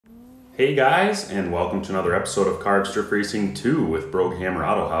Hey guys, and welcome to another episode of Card Strip Racing 2 with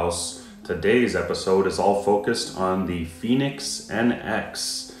BrogAutohaus. Today's episode is all focused on the Phoenix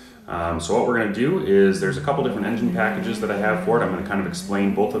NX. So what we're going to do is there's a couple different engine packages that I have for it. I'm going to kind of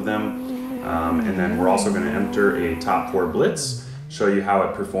explain both of them, and then we're also going to enter a top 4 Blitz, show you how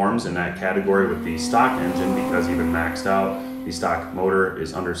it performs in that category with the stock engine, because even maxed out, the stock motor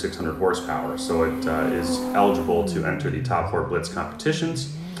is under 600 horsepower, so it is eligible to enter the top 4 Blitz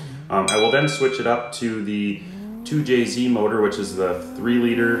competitions. I will then switch it up to the 2JZ motor, which is the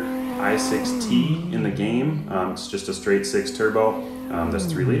 3-liter i6T in the game. It's just a straight 6 turbo. That's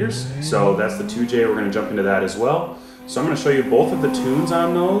 3 liters. So that's the 2J. We're going to jump into that as well. So I'm going to show you both of the tunes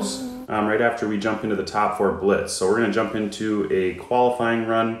on those right after we jump into the top 4 Blitz. So we're going to jump into a qualifying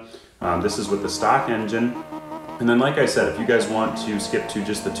run. This is with the stock engine. And then, like I said, if you guys want to skip to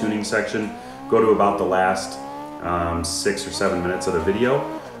just the tuning section, go to about the last 6 or 7 minutes of the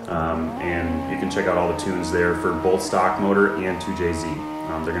video. And you can check out all the tunes there for both stock motor and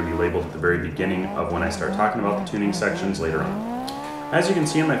 2JZ. They're going to be labeled at the very beginning of when I start talking about the tuning sections later on. As you can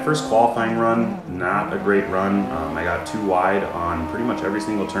see in my first qualifying run, not a great run. I got too wide on pretty much every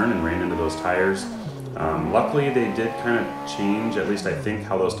single turn and ran into those tires. Luckily they did kind of change, at least I think,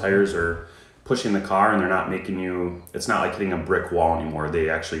 how those tires are pushing the car, and they're not making you, it's not like hitting a brick wall anymore. They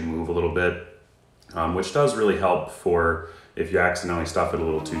actually move a little bit, which does really help for if you accidentally stuff it a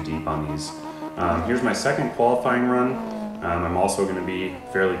little too deep on these. Here's my second qualifying run. I'm also going to be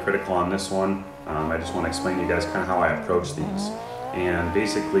fairly critical on this one. I just want to explain to you guys kind of how I approach these. And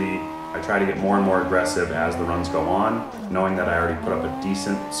basically, I try to get more and more aggressive as the runs go on, knowing that I already put up a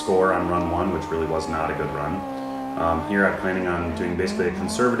decent score on run 1, which really was not a good run. Here I'm planning on doing basically a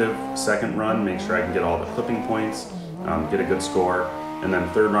conservative second run, make sure I can get all the clipping points, get a good score, and then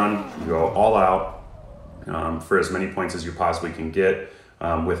third run, you go all out for as many points as you possibly can get,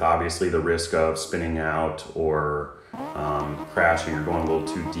 with obviously the risk of spinning out or crashing or going a little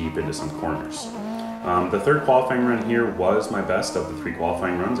too deep into some corners. The third qualifying run here was my best of the 3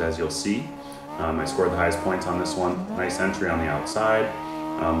 qualifying runs, as you'll see. I scored the highest points on this one. Nice entry on the outside.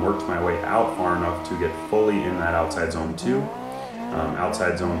 Worked my way out far enough to get fully in that outside zone 2.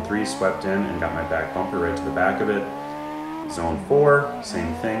 Outside zone 3, swept in and got my back bumper right to the back of it. Zone 4,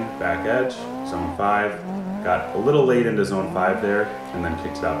 same thing, back edge. Zone 5, got a little late into zone 5 there, and then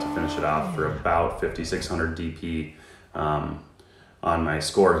kicked it out to finish it off for about 5,600 DP on my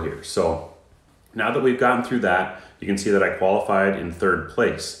score here. So now that we've gotten through that, you can see that I qualified in 3rd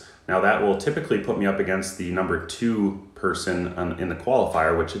place. Now that will typically put me up against the number 2 person in the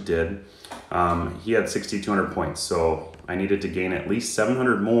qualifier, which it did. He had 6,200 points, so I needed to gain at least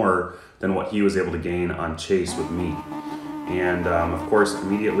 700 more than what he was able to gain on chase with me. And of course,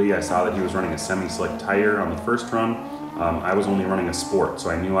 immediately I saw that he was running a semi-slick tire on the first run. I was only running a sport, so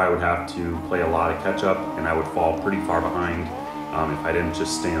I knew I would have to play a lot of catch up, and I would fall pretty far behind if I didn't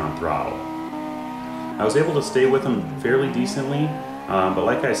just stay on throttle. I was able to stay with him fairly decently, but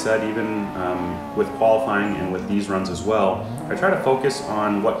like I said, even with qualifying and with these runs as well, I try to focus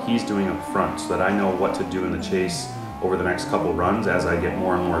on what he's doing up front so that I know what to do in the chase over the next couple runs as I get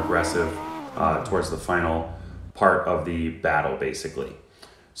more and more aggressive towards the final part of the battle, basically.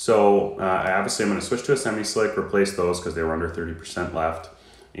 So obviously I'm going to switch to a semi-slick, replace those because they were under 30% left,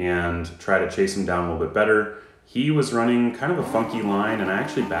 and try to chase him down a little bit better. He was running kind of a funky line, and I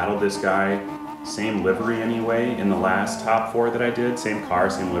actually battled this guy, same livery anyway, in the last top 4 that I did, same car,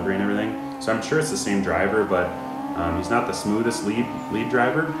 same livery and everything. So I'm sure it's the same driver, but he's not the smoothest lead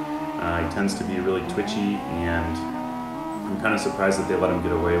driver. He tends to be really twitchy, and I'm kind of surprised that they let him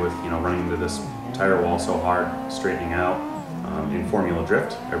get away with, running into this tire wall so hard, straightening out. In Formula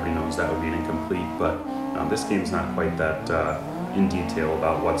Drift, everybody knows that would be an incomplete, but this game's not quite that in detail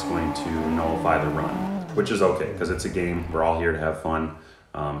about what's going to nullify the run, which is okay, because it's a game, we're all here to have fun.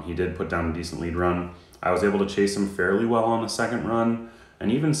 He did put down a decent lead run. I was able to chase him fairly well on the second run,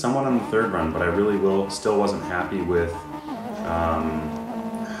 and even somewhat on the third run, but I really still wasn't happy with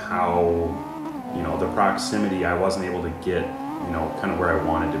how, the proximity. I wasn't able to get, kind of where I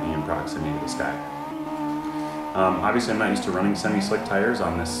wanted to be in proximity to this guy. Obviously I'm not used to running semi-slick tires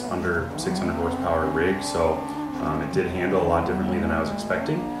on this under 600 horsepower rig, so it did handle a lot differently than I was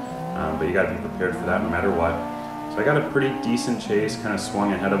expecting, but you got to be prepared for that no matter what. So I got a pretty decent chase, kind of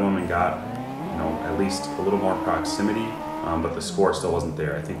swung ahead of him and got, at least a little more proximity, but the score still wasn't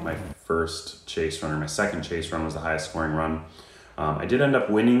there. I think my first chase run, or my second chase run, was the highest scoring run. I did end up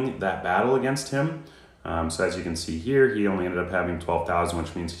winning that battle against him. So as you can see here, he only ended up having 12,000,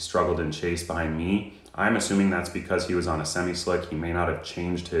 which means he struggled in chase behind me. I'm assuming that's because he was on a semi-slick. He may not have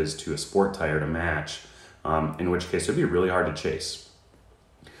changed his to a sport tire to match, in which case it would be really hard to chase.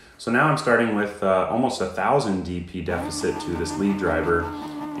 So now I'm starting with almost 1,000 DP deficit to this lead driver,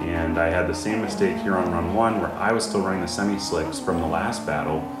 and I had the same mistake here on run 1 where I was still running the semi-slicks from the last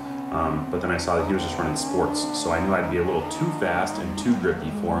battle, but then I saw that he was just running sports, so I knew I'd be a little too fast and too grippy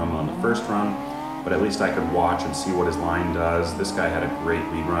for him on the first run, but at least I could watch and see what his line does. This guy had a great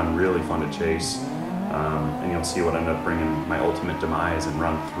lead run, really fun to chase, and you'll see what ended up bringing my ultimate demise in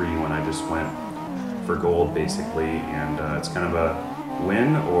run 3 when I just went for gold basically, and it's kind of a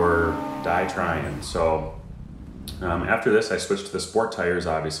win or die trying. So after this I switched to the sport tires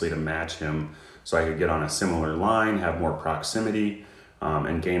obviously to match him so I could get on a similar line, have more proximity,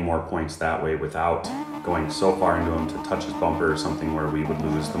 and gain more points that way without going so far into him to touch his bumper or something where we would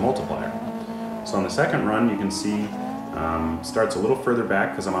lose the multiplier. So on the second run you can see starts a little further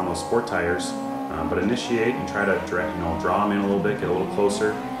back because I'm on those sport tires, but initiate and try to draw him in a little bit, get a little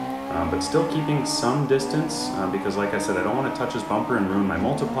closer. But still keeping some distance because like I said, I don't want to touch his bumper and ruin my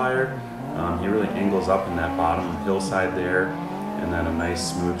multiplier. He really angles up in that bottom hillside there, and then a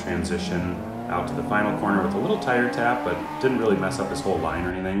nice smooth transition out to the final corner with a little tire tap, but didn't really mess up his whole line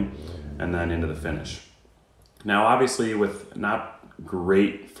or anything, and then into the finish. Now obviously with not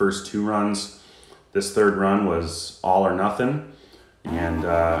great first 2 runs, this third run was all or nothing, and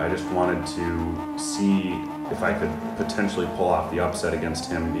I just wanted to see if I could potentially pull off the upset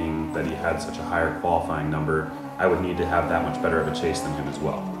against him, being that he had such a higher qualifying number. I would need to have that much better of a chase than him as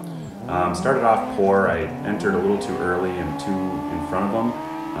well. Started off poor. I entered a little too early and too in front of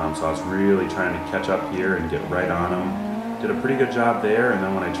him, so I was really trying to catch up here and get right on him. Did a pretty good job there, and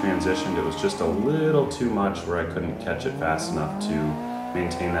then when I transitioned it was just a little too much where I couldn't catch it fast enough to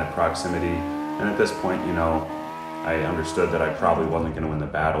maintain that proximity, and at this point, I understood that I probably wasn't going to win the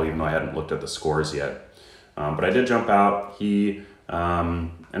battle, even though I hadn't looked at the scores yet. But I did jump out. He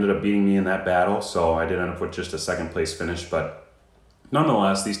ended up beating me in that battle, so I did end up with just a second place finish. But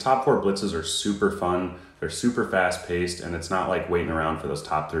nonetheless, these top 4 blitzes are super fun. They're super fast paced, and it's not like waiting around for those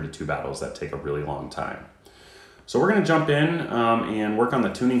top 32 battles that take a really long time. So we're going to jump in and work on the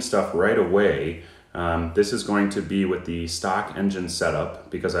tuning stuff right away. This is going to be with the stock engine setup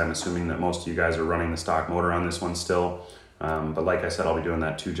because I'm assuming that most of you guys are running the stock motor on this one still. But like I said, I'll be doing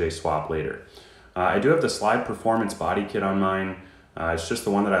that 2J swap later. I do have the Slide Performance body kit on mine. It's just the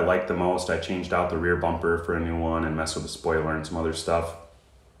one that I like the most. I changed out the rear bumper for a new one and messed with the spoiler and some other stuff.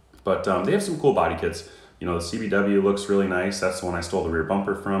 But they have some cool body kits. The CBW looks really nice. That's the one I stole the rear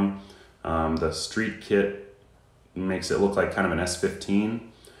bumper from. The Street kit makes it look like kind of an S15.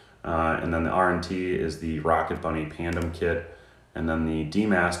 And then the R&T is the Rocket Bunny Pandem kit. And then the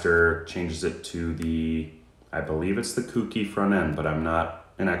D-Master changes it to the, I believe it's the Kooky front end, but I'm not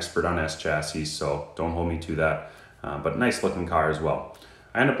an expert on S chassis, so don't hold me to that. But nice looking car as well.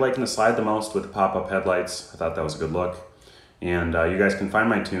 I end up liking the Slide the most with the pop-up headlights. I thought that was a good look. And you guys can find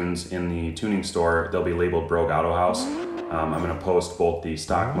my tunes in the tuning store. They'll be labeled BrogAutohaus. I'm going to post both the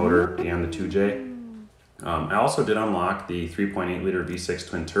stock motor and the 2J. I also did unlock the 3.8 liter V6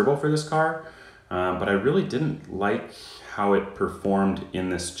 twin turbo for this car, but I really didn't like how it performed in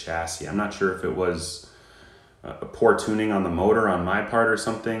this chassis. I'm not sure if it was a poor tuning on the motor on my part or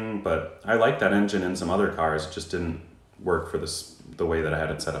something, but I like that engine in some other cars. It just didn't work for the way that I had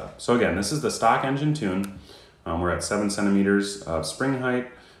it set up. So again, this is the stock engine tune. We're at 7 centimeters of spring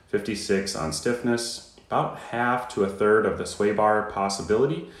height, 56 on stiffness, about half to a third of the sway bar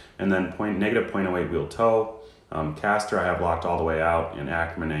possibility, and then negative 0.08 wheel toe. Caster I have locked all the way out, and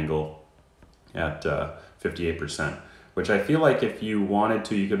Ackerman angle at 58%, which I feel like if you wanted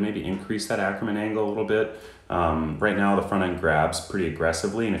to, you could maybe increase that Ackerman angle a little bit. Right now the front end grabs pretty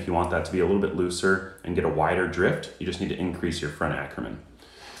aggressively, and if you want that to be a little bit looser and get a wider drift, you just need to increase your front Ackerman.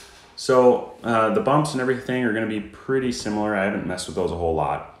 So the bumps and everything are going to be pretty similar. I haven't messed with those a whole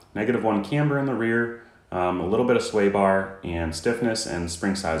lot. -1 camber in the rear, a little bit of sway bar, and stiffness and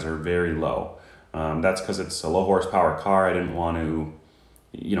spring size are very low. That's because it's a low horsepower car. I didn't want to,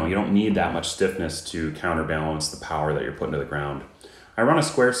 you don't need that much stiffness to counterbalance the power that you're putting to the ground. I run a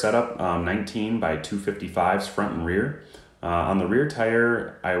square setup, 19 by 255s front and rear. On the rear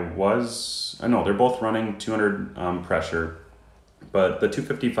tire, they're both running 200 pressure, but the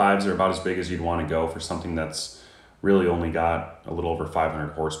 255s are about as big as you'd want to go for something that's really only got a little over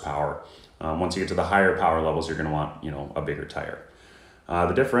 500 horsepower. Once you get to the higher power levels, you're going to want, a bigger tire.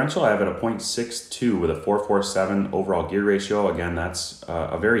 The differential I have at a 0.62 with a 447 overall gear ratio. Again, that's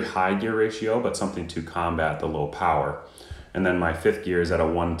a very high gear ratio, but something to combat the low power. And then my fifth gear is at a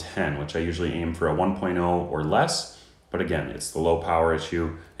 110, which I usually aim for a 1.0 or less. But again, it's the low power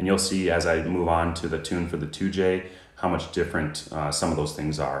issue. And you'll see as I move on to the tune for the 2J, how much different some of those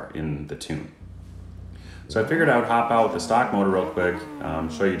things are in the tune. So I figured I would hop out with the stock motor real quick,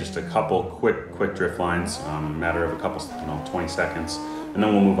 show you just a couple quick drift lines, a matter of a couple, 20 seconds, and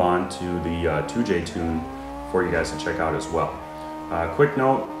then we'll move on to the 2J tune for you guys to check out as well. Quick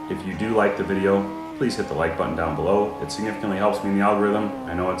note, if you do like the video, please hit the like button down below. It significantly helps me in the algorithm.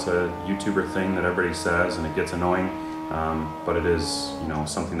 I know it's a YouTuber thing that everybody says and it gets annoying, but it is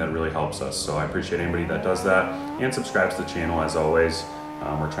something that really helps us. So I appreciate anybody that does that and subscribes to the channel as always.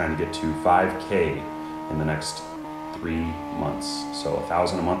 We're trying to get to 5K in the next 3 months. So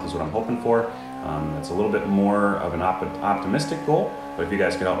 1,000 a month is what I'm hoping for. That's a little bit more of an optimistic goal, but if you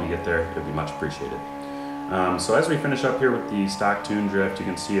guys could help me get there, it would be much appreciated. So as we finish up here with the stock tune drift, you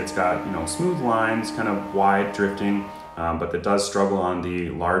can see it's got smooth lines, kind of wide drifting, but it does struggle on the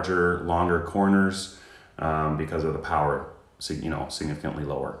larger, longer corners because of the power, significantly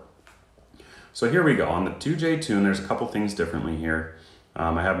lower. So here we go. On the 2J tune, there's a couple things differently here.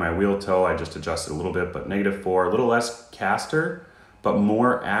 I have my wheel toe, I just adjusted a little bit, but -4, a little less caster, but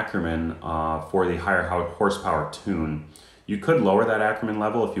more Ackerman for the higher horsepower tune. You could lower that Ackerman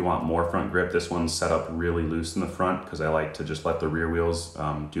level if you want more front grip. This one's set up really loose in the front because I like to just let the rear wheels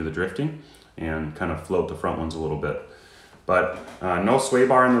do the drifting and kind of float the front ones a little bit. But no sway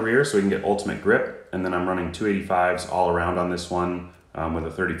bar in the rear, so we can get ultimate grip. And then I'm running 285s all around on this one with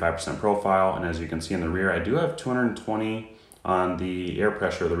a 35% profile. And as you can see in the rear, I do have 220 on the air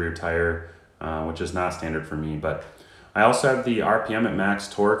pressure of the rear tire, which is not standard for me. But I also have the RPM at max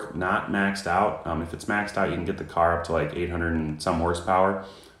torque, not maxed out. If it's maxed out, you can get the car up to like 800 and some horsepower.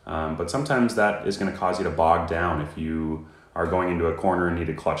 But sometimes that is gonna cause you to bog down if you are going into a corner and need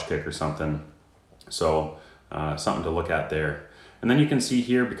a clutch kick or something. So something to look at there. And then you can see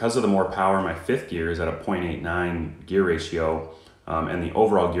here, because of the more power, my 5th gear is at a 0.89 gear ratio. And the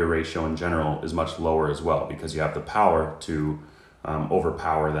overall gear ratio in general is much lower as well because you have the power to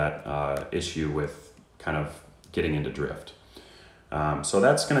overpower that issue with kind of getting into drift. So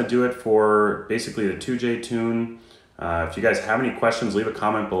that's gonna do it for basically the 2J tune. If you guys have any questions, leave a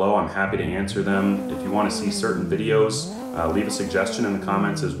comment below. I'm happy to answer them. If you want to see certain videos, leave a suggestion in the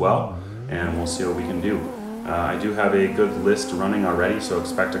comments as well, and we'll see what we can do. I do have a good list running already, so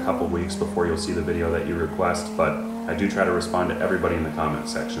expect a couple weeks before you'll see the video that you request, but I do try to respond to everybody in the comment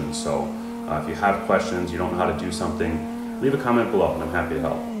section. So if you have questions, you don't know how to do something, leave a comment below and I'm happy to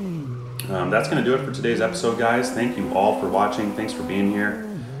help. That's going to do it for today's episode, guys. Thank you all for watching. Thanks for being here.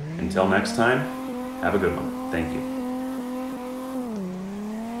 Until next time, have a good one. Thank you.